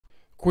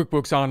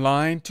QuickBooks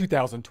Online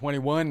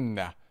 2021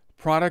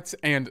 Products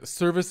and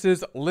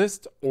Services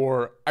List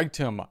or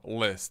Item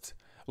List.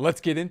 Let's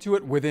get into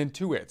it with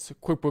Intuit's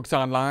QuickBooks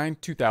Online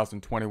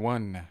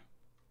 2021.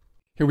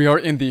 Here we are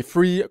in the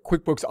free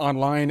QuickBooks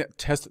Online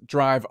test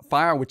drive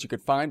file, which you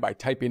could find by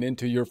typing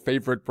into your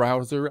favorite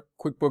browser,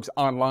 QuickBooks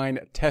Online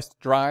Test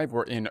Drive.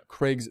 We're in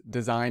Craig's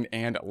Design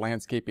and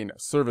Landscaping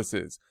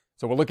Services.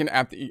 So we're looking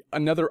at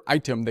another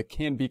item that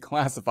can be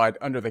classified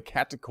under the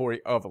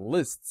category of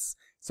lists.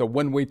 So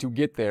one way to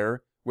get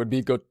there would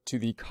be go to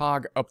the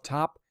cog up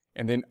top,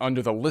 and then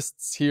under the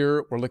lists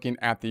here, we're looking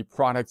at the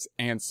products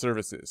and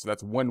services. So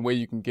that's one way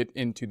you can get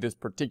into this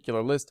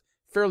particular list.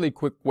 Fairly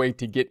quick way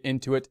to get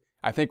into it.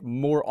 I think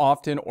more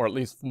often, or at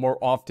least more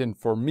often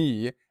for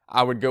me,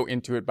 I would go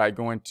into it by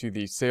going to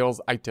the sales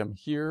item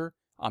here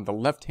on the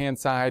left-hand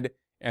side,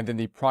 and then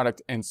the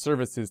product and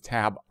services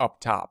tab up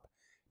top.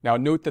 Now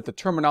note that the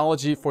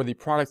terminology for the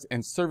products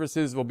and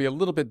services will be a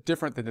little bit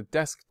different than the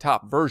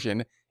desktop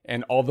version,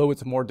 and although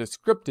it's more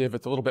descriptive,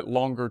 it's a little bit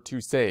longer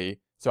to say.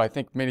 So I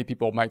think many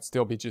people might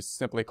still be just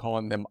simply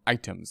calling them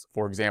items.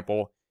 For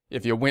example,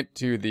 if you went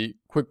to the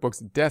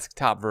QuickBooks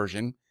desktop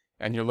version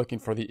and you're looking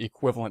for the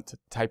equivalent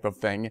type of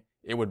thing,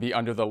 it would be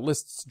under the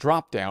lists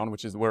dropdown,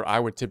 which is where I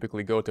would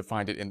typically go to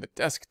find it in the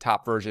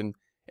desktop version,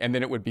 and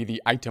then it would be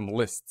the item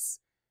lists.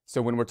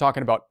 So when we're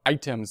talking about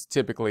items,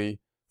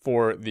 typically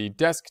for the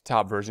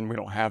desktop version, we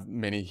don't have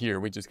many here.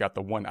 We just got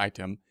the one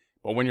item.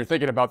 But when you're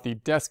thinking about the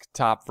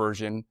desktop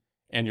version,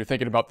 and you're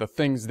thinking about the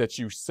things that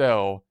you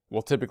sell,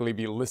 we'll typically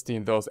be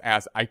listing those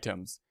as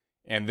items.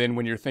 And then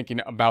when you're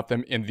thinking about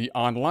them in the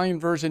online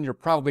version, you're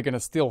probably going to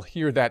still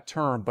hear that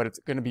term, but it's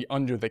going to be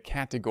under the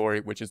category,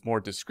 which is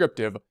more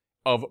descriptive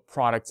of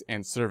products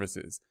and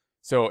services.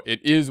 So it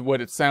is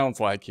what it sounds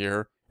like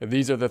here.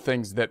 These are the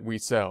things that we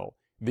sell.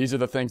 These are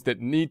the things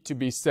that need to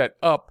be set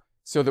up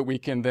so that we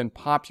can then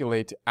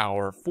populate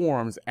our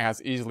forms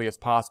as easily as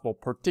possible,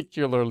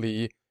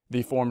 particularly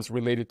the forms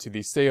related to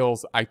the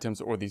sales items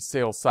or the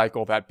sales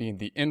cycle, that being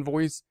the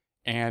invoice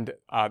and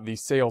the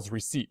sales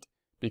receipt,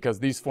 because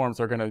these forms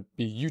are going to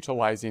be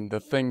utilizing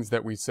the things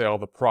that we sell,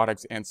 the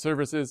products and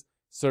services,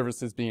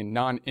 services being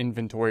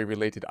non-inventory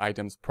related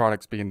items,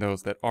 products being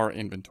those that are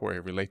inventory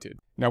related.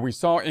 Now we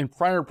saw in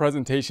prior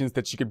presentations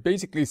that you could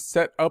basically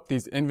set up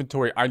these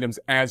inventory items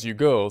as you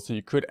go. So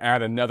you could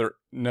add another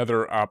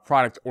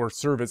product or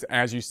service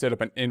as you set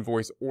up an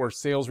invoice or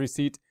sales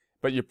receipt.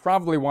 But you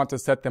probably want to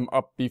set them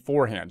up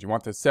beforehand. You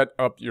want to set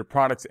up your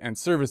products and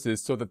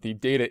services so that the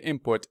data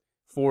input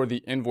for the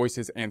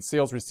invoices and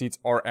sales receipts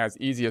are as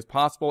easy as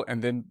possible,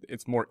 and then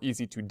it's more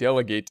easy to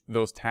delegate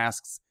those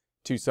tasks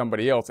to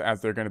somebody else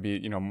as they're going to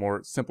be,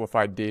 more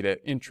simplified data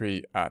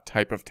entry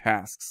type of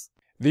tasks.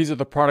 These are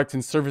the products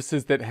and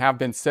services that have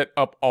been set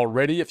up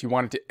already. If you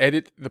wanted to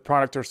edit the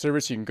product or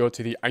service, you can go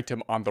to the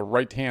item on the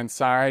right-hand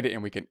side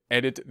and we can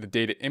edit the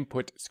data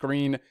input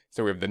screen.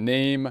 So we have the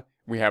name,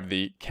 we have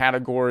the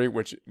category,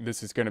 which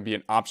this is going to be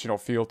an optional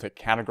field to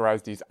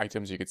categorize these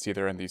items. You can see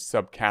they're in these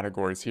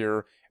subcategories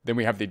here. Then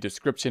we have the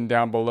description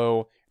down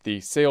below,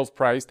 the sales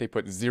price. They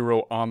put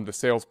 0 on the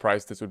sales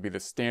price. This would be the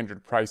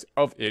standard price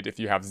of it. If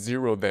you have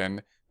 0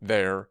 then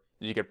there,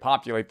 you could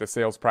populate the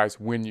sales price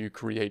when you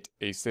create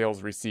a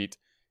sales receipt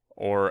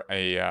or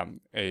a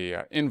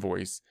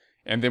invoice.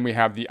 And then we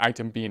have the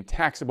item being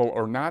taxable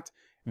or not.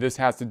 This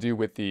has to do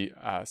with the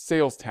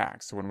sales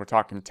tax. So when we're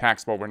talking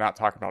taxable, we're not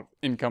talking about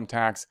income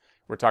tax.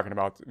 We're talking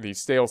about the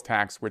sales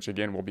tax, which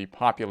again will be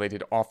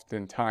populated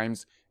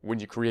oftentimes when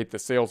you create the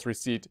sales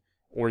receipt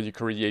or you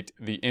create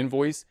the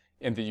invoice.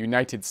 In the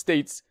United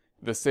States,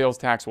 the sales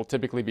tax will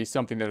typically be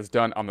something that is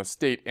done on the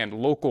state and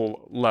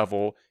local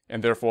level,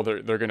 and therefore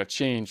they're going to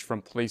change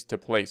from place to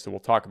place. So we'll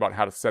talk about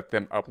how to set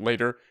them up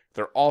later.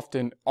 They're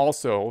often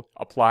also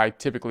applied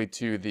typically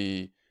to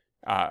the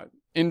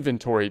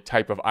inventory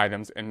type of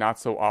items and not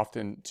so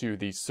often to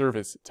the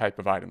service type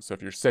of items. So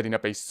if you're setting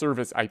up a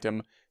service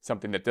item,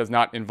 something that does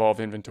not involve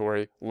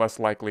inventory, less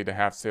likely to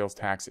have sales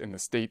tax in the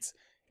States,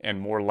 and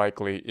more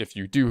likely if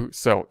you do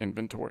sell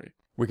inventory.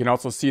 We can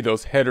also see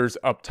those headers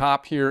up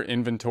top here: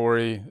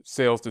 inventory,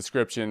 sales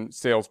description,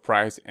 sales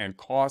price, and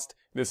cost.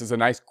 This is a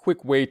nice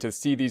quick way to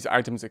see these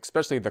items,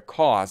 especially the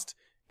cost,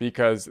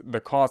 because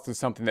the cost is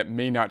something that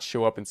may not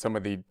show up in some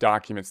of the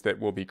documents that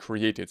will be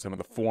created, some of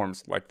the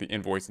forms like the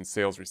invoice and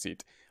sales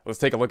receipt. Let's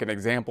take a look at an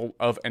example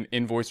of an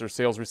invoice or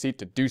sales receipt.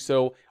 To do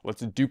so,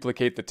 let's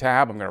duplicate the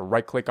tab. I'm going to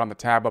right click on the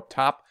tab up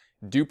top,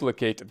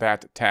 duplicate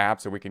that tab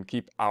so we can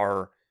keep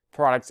our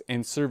products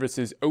and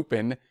services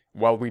open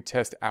while we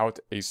test out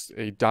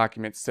a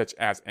document such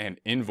as an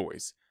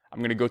invoice. I'm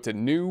going to go to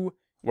new.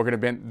 We're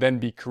going to then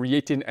be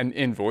creating an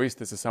invoice.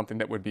 This is something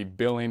that would be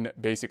billing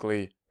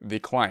basically the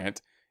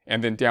client.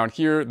 And then down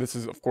here, this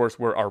is of course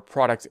where our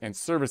products and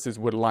services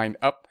would line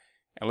up.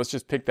 And let's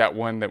just pick that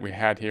one that we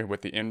had here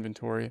with the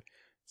inventory.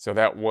 So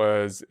that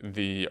was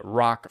the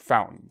rock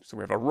fountain. So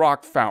we have a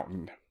rock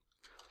fountain.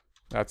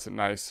 That's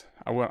nice.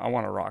 I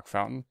want a rock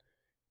fountain.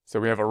 So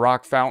we have a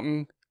rock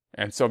fountain.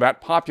 And so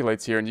that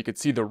populates here, and you can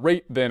see the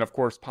rate then, of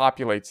course,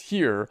 populates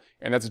here,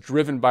 and that's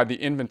driven by the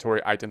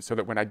inventory item, so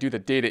that when I do the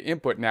data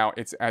input now,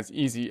 it's as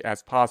easy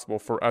as possible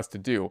for us to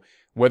do.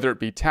 Whether it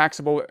be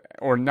taxable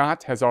or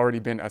not has already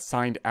been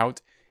assigned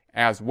out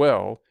as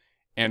well.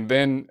 And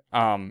then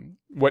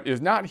what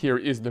is not here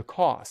is the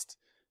cost.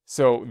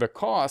 So the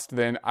cost,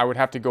 then I would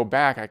have to go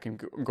back. I can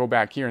go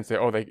back here and say,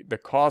 oh, the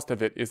cost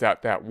of it is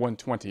at that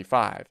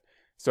 125.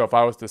 So if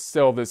I was to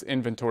sell this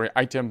inventory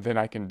item, then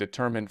I can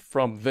determine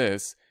from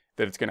this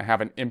that it's going to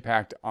have an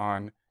impact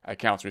on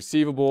accounts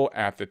receivable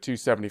at the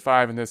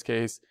 275 in this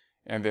case,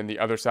 and then the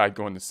other side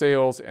going to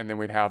sales, and then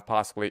we'd have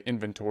possibly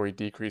inventory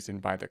decreasing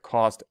by the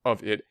cost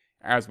of it,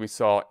 as we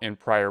saw in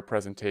prior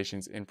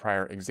presentations, in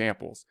prior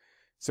examples.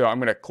 So I'm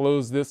going to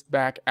close this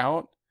back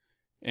out.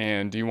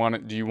 And do you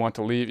want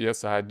to leave?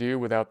 Yes, I do,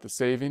 without the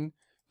saving.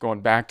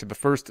 Going back to the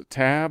first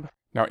tab.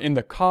 Now in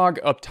the cog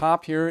up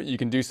top here, you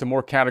can do some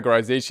more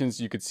categorizations.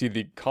 You could see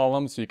the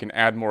columns, so you can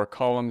add more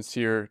columns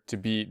here to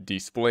be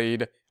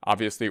displayed.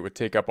 Obviously, it would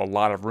take up a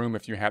lot of room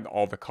if you had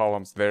all the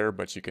columns there,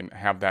 but you can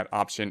have that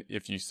option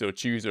if you so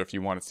choose, or if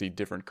you want to see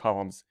different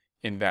columns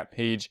in that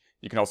page.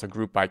 You can also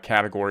group by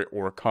category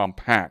or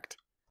compact.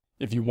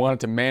 If you wanted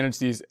to manage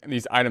these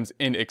items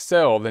in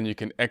Excel, then you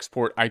can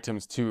export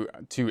items to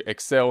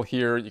Excel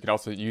here. You can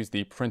also use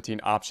the printing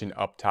option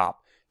up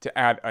top. To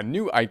add a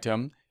new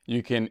item,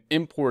 you can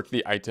import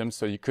the items,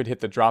 so you could hit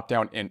the drop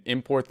down and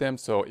import them.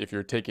 So if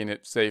you're taking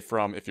it, say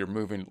if you're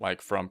moving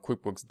like from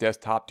QuickBooks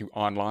Desktop to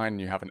Online,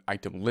 and you have an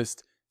item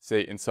list,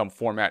 say in some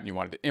format, and you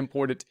wanted to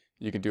import it,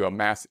 you can do a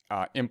mass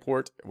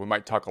import. We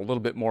might talk a little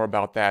bit more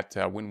about that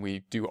when we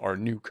do our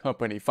new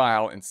company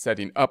file and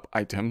setting up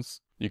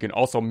items. You can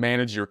also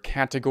manage your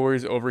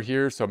categories over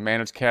here. So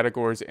manage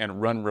categories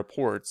and run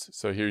reports.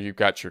 So here you've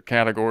got your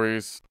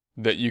categories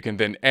that you can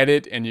then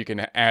edit, and you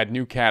can add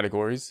new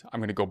categories. I'm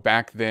going to go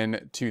back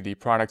then to the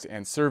products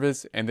and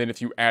service. And then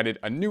if you added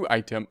a new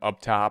item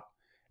up top,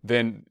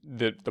 then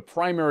the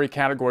primary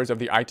categories of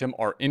the item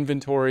are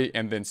inventory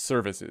and then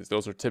services.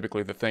 Those are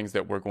typically the things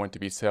that we're going to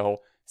be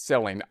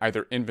selling,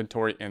 either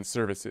inventory and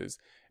services.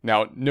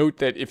 Now, note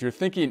that if you're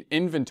thinking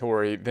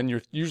inventory, then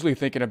you're usually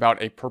thinking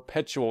about a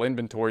perpetual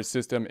inventory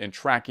system and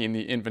tracking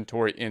the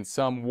inventory in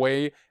some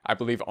way. I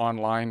believe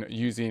Online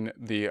using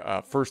the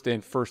first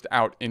in, first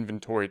out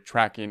inventory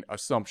tracking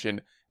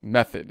assumption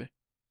method.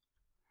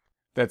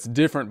 That's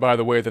different, by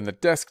the way, than the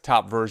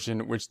desktop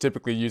version, which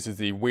typically uses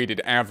the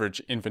weighted average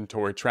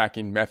inventory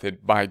tracking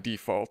method by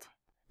default.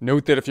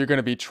 Note that if you're going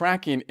to be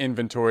tracking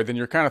inventory, then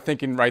you're kind of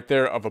thinking right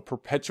there of a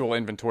perpetual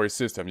inventory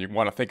system. You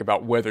want to think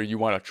about whether you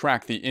want to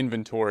track the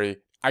inventory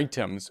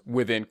items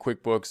within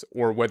QuickBooks,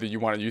 or whether you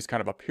want to use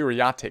kind of a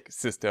periodic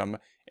system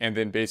and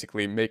then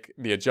basically make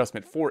the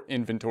adjustment for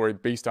inventory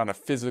based on a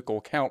physical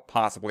count,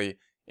 possibly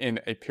in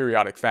a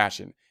periodic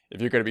fashion.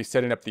 If you're going to be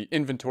setting up the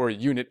inventory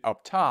unit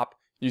up top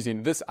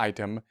using this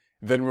item,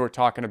 then we're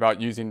talking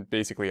about using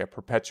basically a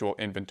perpetual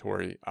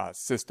inventory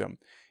system.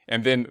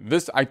 And then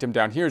this item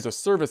down here is a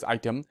service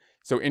item.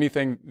 So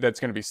anything that's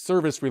going to be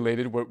service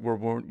related,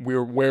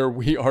 where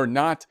we are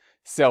not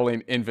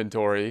selling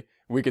inventory,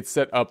 we could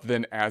set up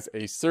then as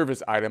a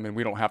service item, and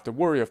we don't have to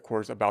worry, of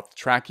course, about the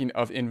tracking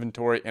of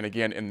inventory. And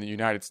again, in the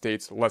United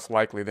States, less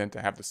likely then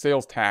to have the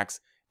sales tax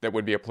that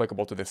would be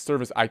applicable to the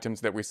service items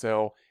that we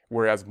sell,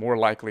 whereas more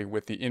likely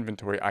with the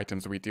inventory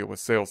items we deal with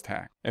sales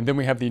tax. And then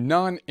we have the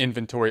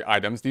non-inventory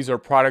items. These are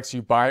products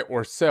you buy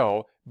or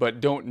sell, but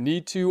don't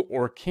need to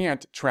or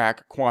can't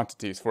track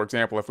quantities. For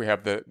example, if we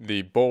have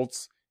the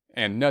bolts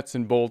and nuts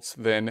and bolts,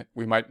 then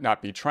we might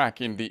not be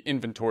tracking the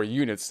inventory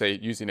units, say,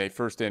 using a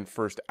first in,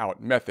 first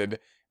out method,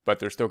 but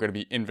they're still going to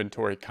be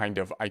inventory kind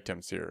of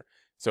items here.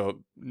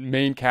 So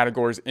main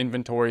categories,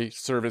 inventory,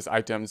 service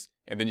items,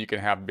 and then you can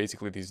have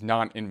basically these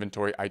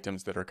non-inventory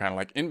items that are kind of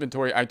like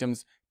inventory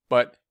items,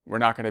 but we're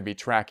not going to be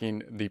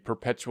tracking the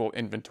perpetual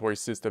inventory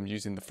system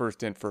using the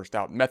first in, first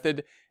out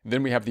method.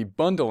 Then we have the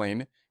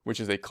bundling, which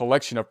is a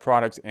collection of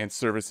products and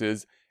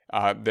services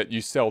that you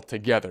sell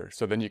together.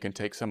 So then you can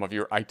take some of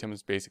your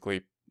items,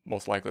 basically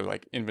most likely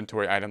like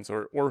inventory items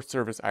or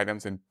service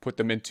items, and put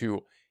them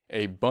into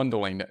a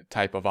bundling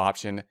type of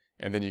option,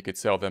 and then you could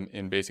sell them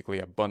in basically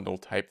a bundle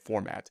type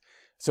format.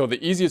 So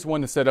the easiest one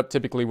to set up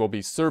typically will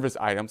be service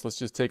items. Let's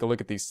just take a look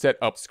at the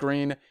setup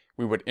screen.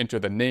 We would enter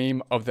the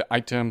name of the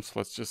items.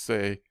 Let's just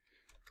say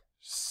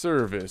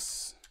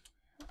service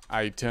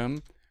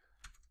item.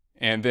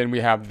 And then we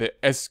have the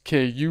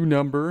SKU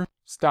number,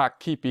 stock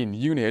keeping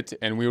unit,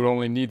 and we would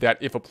only need that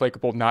if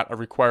applicable, not a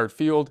required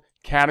field.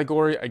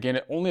 Category, again,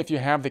 only if you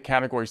have the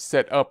category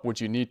set up would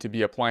you need to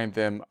be applying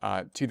them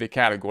to the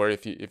category.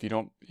 If you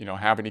don't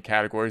have any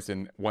categories,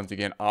 then once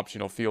again,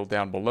 optional field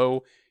down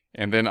below.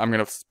 And then I'm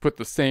going to put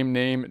the same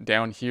name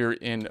down here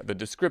in the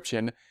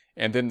description.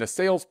 And then the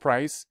sales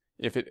price,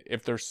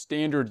 if there's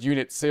standard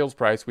unit sales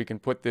price, we can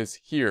put this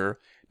here.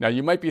 Now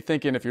you might be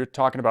thinking, if you're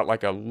talking about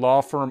like a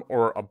law firm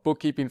or a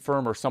bookkeeping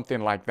firm or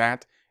something like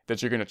that,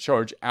 that you're going to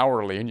charge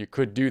hourly, and you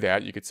could do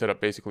that. You could set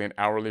up basically an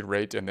hourly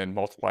rate and then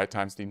multiply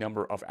times the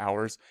number of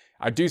hours.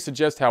 I do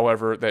suggest,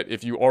 however, that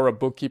if you are a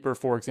bookkeeper,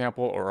 for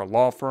example, or a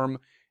law firm,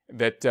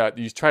 that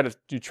you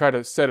try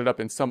to set it up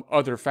in some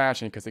other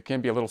fashion, because it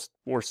can be a little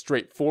more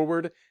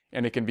straightforward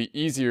and it can be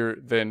easier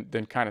than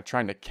kind of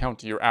trying to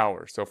count your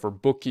hours. So for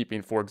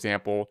bookkeeping, for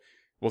example,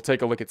 we'll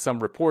take a look at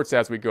some reports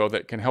as we go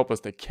that can help us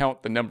to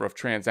count the number of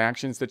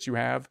transactions that you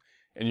have,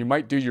 and you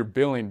might do your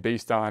billing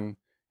based on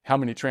how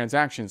many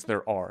transactions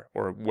there are,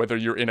 or whether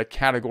you're in a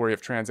category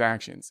of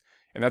transactions.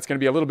 And that's going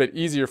to be a little bit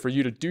easier for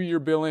you to do your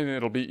billing, and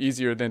it'll be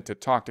easier then to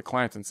talk to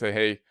clients and say,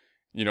 hey,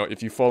 you know,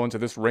 if you fall into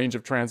this range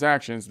of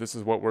transactions, this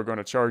is what we're going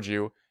to charge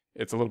you.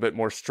 It's a little bit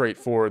more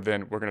straightforward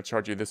than we're going to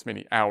charge you this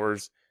many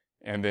hours,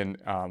 and then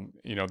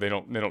you know, they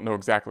don't know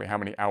exactly how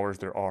many hours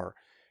there are.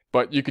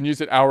 But you can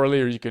use it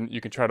hourly, or you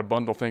can try to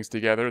bundle things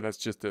together. That's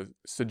just a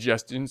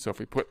suggestion. So if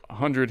we put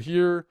 100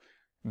 here,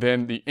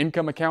 then the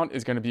income account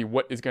is going to be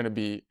what is going to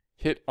be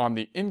hit on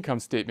the income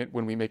statement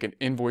when we make an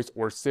invoice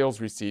or sales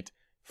receipt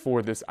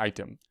for this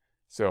item.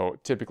 So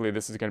typically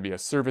this is going to be a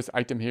service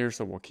item here,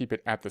 so we'll keep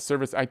it at the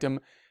service item.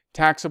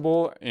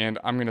 Taxable, and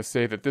I'm going to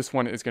say that this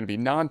one is going to be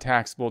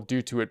non-taxable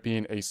due to it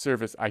being a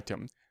service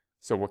item.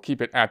 So we'll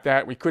keep it at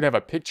that. We could have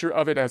a picture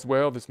of it as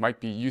well. This might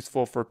be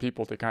useful for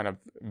people to kind of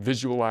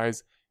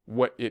visualize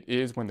what it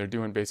is when they're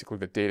doing basically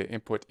the data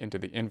input into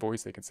the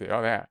invoice. They can say,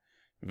 oh,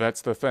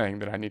 that's the thing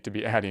that I need to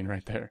be adding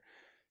right there.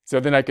 So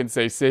then I can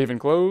say save and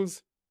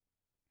close.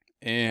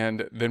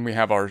 And then we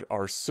have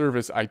our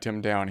service item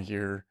down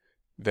here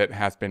that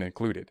has been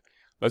included.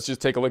 Let's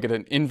just take a look at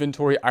an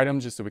inventory item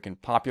just so we can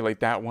populate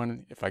that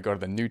one. If I go to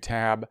the new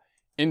tab,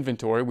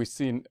 inventory, we've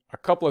seen a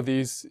couple of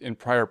these in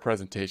prior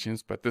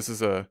presentations, but this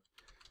is a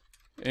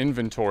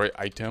inventory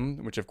item,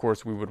 which of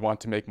course we would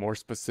want to make more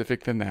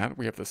specific than that.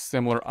 We have the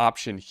similar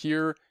option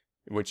here,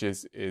 which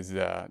is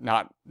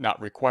not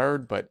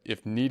required, but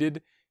if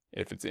needed,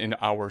 if it's in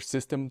our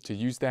system to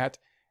use that.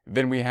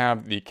 Then we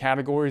have the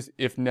categories,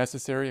 if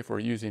necessary, if we're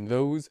using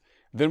those.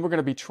 Then we're going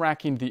to be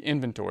tracking the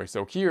inventory.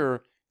 So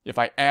here, if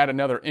I add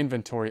another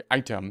inventory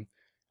item,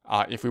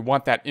 if we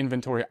want that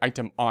inventory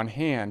item on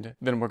hand,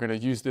 then we're going to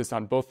use this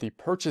on both the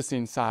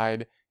purchasing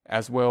side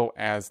as well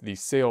as the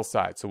sales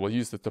side. So we'll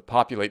use this to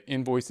populate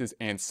invoices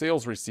and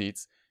sales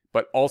receipts,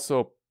 but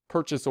also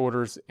purchase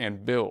orders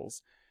and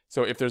bills.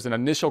 So if there's an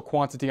initial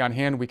quantity on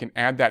hand, we can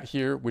add that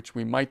here, which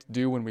we might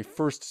do when we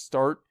first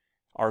start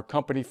our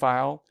company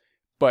file.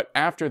 But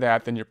after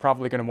that, then you're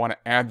probably going to want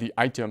to add the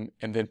item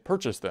and then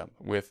purchase them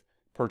with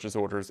purchase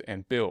orders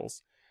and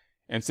bills.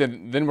 And so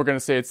then we're going to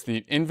say it's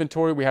the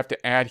inventory. We have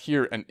to add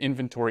here an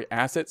inventory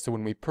asset. So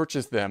when we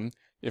purchase them,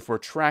 if we're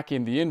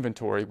tracking the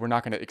inventory, we're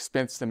not going to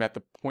expense them at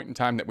the point in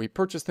time that we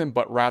purchase them,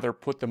 but rather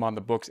put them on the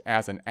books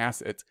as an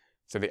asset.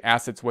 So the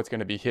asset's what's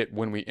going to be hit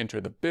when we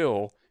enter the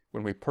bill,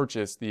 when we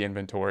purchase the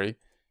inventory.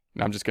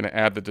 And I'm just going to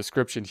add the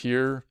description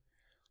here.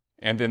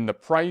 And then the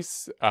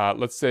price,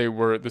 let's say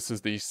this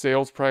is the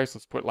sales price.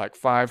 Let's put like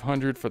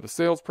 500 for the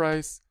sales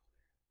price.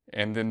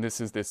 And then this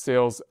is the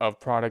sales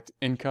of product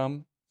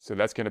income. So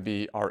that's going to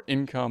be our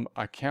income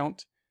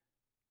account.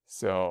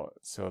 So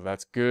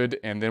that's good.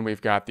 And then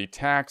we've got the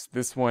tax.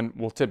 This one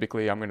will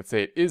typically, I'm going to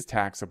say it is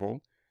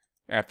taxable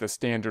at the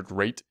standard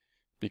rate,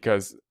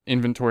 because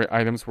inventory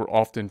items will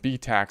often be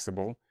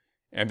taxable.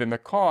 And then the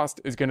cost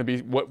is going to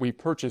be what we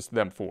purchased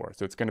them for.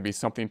 So it's going to be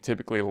something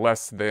typically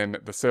less than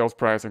the sales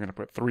price. I'm going to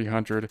put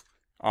 300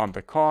 on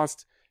the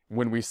cost.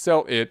 When we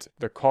sell it,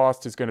 the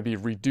cost is going to be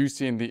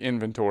reducing the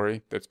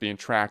inventory that's being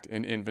tracked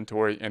in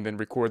inventory, and then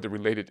record the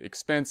related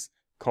expense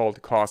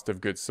called cost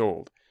of goods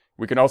sold.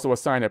 We can also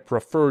assign a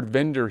preferred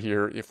vendor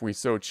here if we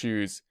so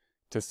choose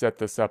to set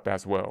this up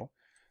as well.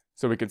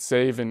 So we could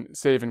save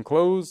and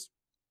close.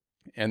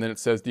 And then it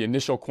says the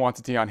initial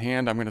quantity on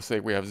hand. I'm going to say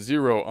we have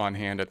 0 on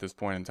hand at this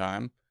point in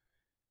time.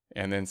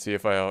 And then see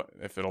if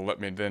it'll let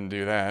me then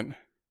do that.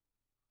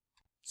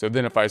 So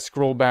then if I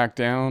scroll back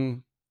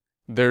down,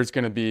 there's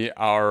going to be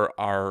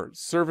our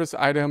service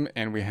item,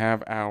 and we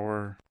have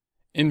our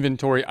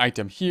inventory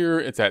item here.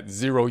 It's at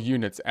 0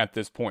 units at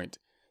this point.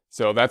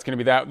 So that's going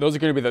to be that. Those are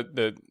going to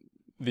be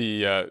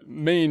the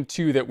main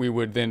two that we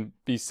would then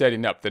be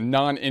setting up. The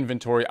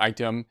non-inventory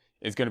item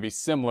is going to be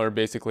similar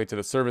basically to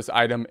the service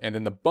item, and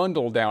then the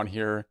bundle down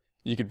here,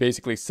 you could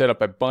basically set up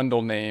a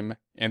bundle name,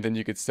 and then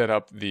you could set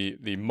up the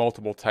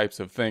multiple types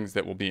of things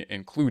that will be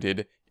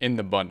included in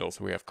the bundle.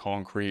 So we have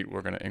concrete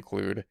we're going to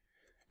include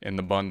in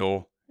the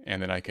bundle,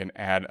 and then I can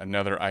add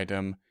another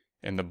item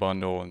in the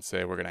bundle and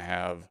say we're going to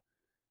have,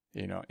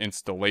 you know,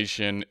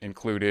 installation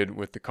included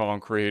with the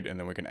concrete, and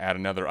then we can add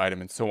another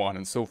item and so on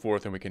and so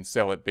forth, and we can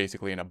sell it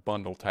basically in a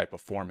bundle type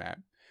of format.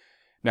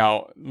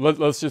 Now,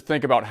 let's just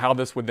think about how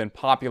this would then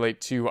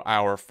populate to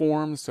our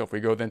forms. So if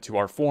we go then to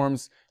our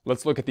forms,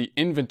 let's look at the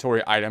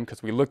inventory item,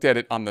 because we looked at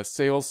it on the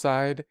sales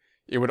side.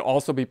 It would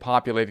also be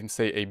populating,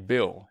 say, a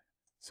bill.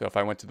 So if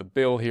I went to the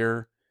bill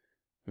here,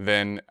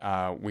 then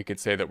we could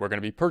say that we're going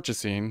to be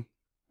purchasing,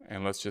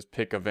 and let's just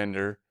pick a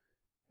vendor.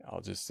 I'll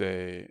just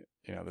say,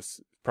 you know,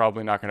 this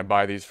probably not going to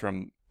buy these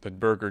from the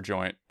burger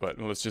joint, but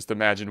let's just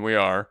imagine we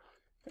are.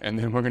 And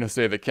then we're going to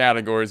say the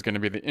category is going to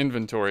be the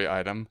inventory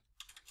item.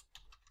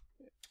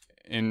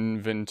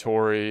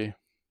 Inventory.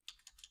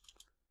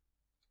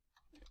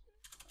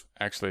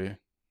 Actually,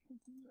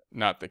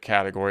 not the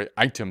category.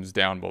 Items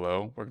down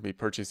below. We're going to be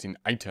purchasing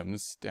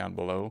items down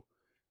below.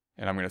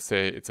 And I'm going to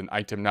say it's an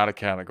item, not a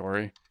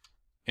category.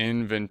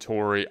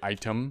 Inventory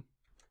item.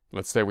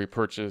 Let's say we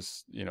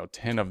purchase,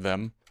 10 of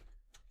them.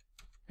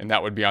 And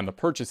that would be on the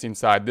purchasing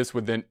side. This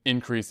would then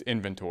increase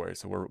inventory.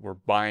 So we're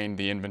buying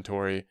the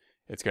inventory.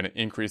 It's going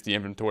to increase the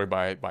inventory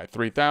by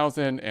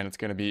 3,000. And it's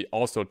going to be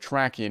also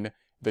tracking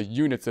the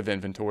units of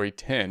inventory,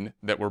 10,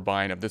 that we're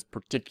buying of this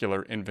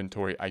particular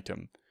inventory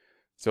item.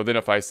 So then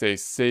if I say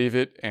save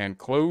it and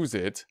close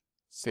it,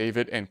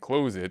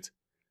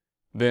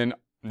 then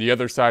the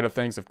other side of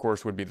things, of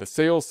course, would be the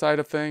sales side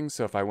of things.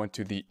 So if I went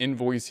to the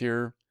invoice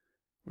here,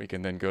 we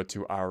can then go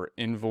to our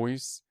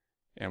invoice.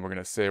 And we're going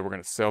to say we're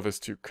going to sell this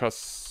to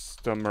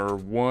customer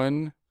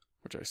 1,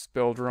 which I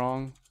spelled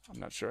wrong. I'm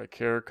not sure I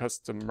care.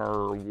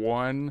 Customer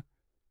 1.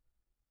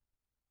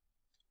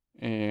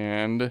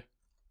 And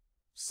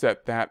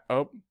set that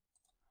up.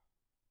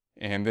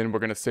 And then we're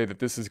going to say that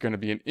this is going to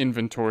be an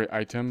inventory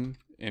item.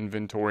 And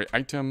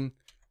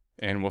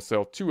we'll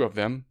sell 2 of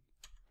them.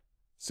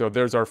 So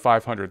there's our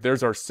 500.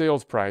 There's our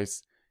sales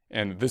price.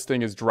 And this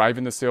thing is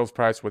driving the sales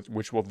price,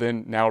 which will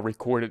then now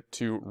record it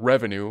to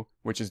revenue,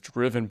 which is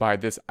driven by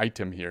this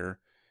item here.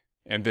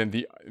 And then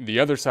the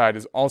other side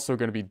is also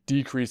going to be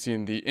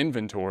decreasing the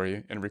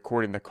inventory and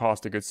recording the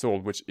cost of goods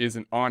sold, which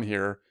isn't on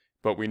here,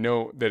 but we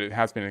know that it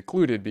has been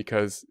included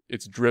because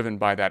it's driven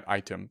by that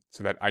item.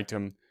 So that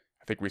item,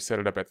 I think we set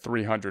it up at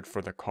 300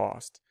 for the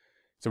cost.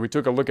 So we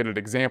took a look at an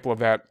example of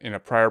that in a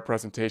prior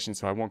presentation,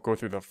 so I won't go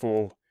through the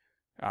full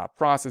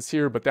process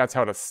here, but that's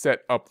how to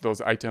set up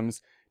those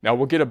items. Now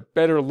we'll get a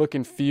better look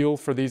and feel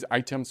for these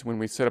items when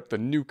we set up the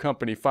new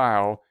company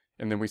file,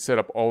 and then we set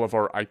up all of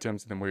our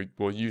items, and then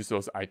we'll use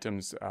those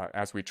items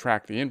as we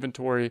track the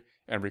inventory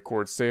and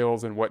record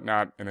sales and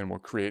whatnot, and then we'll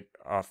create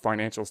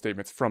financial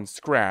statements from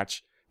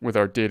scratch with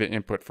our data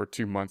input for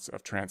 2 months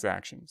of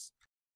transactions.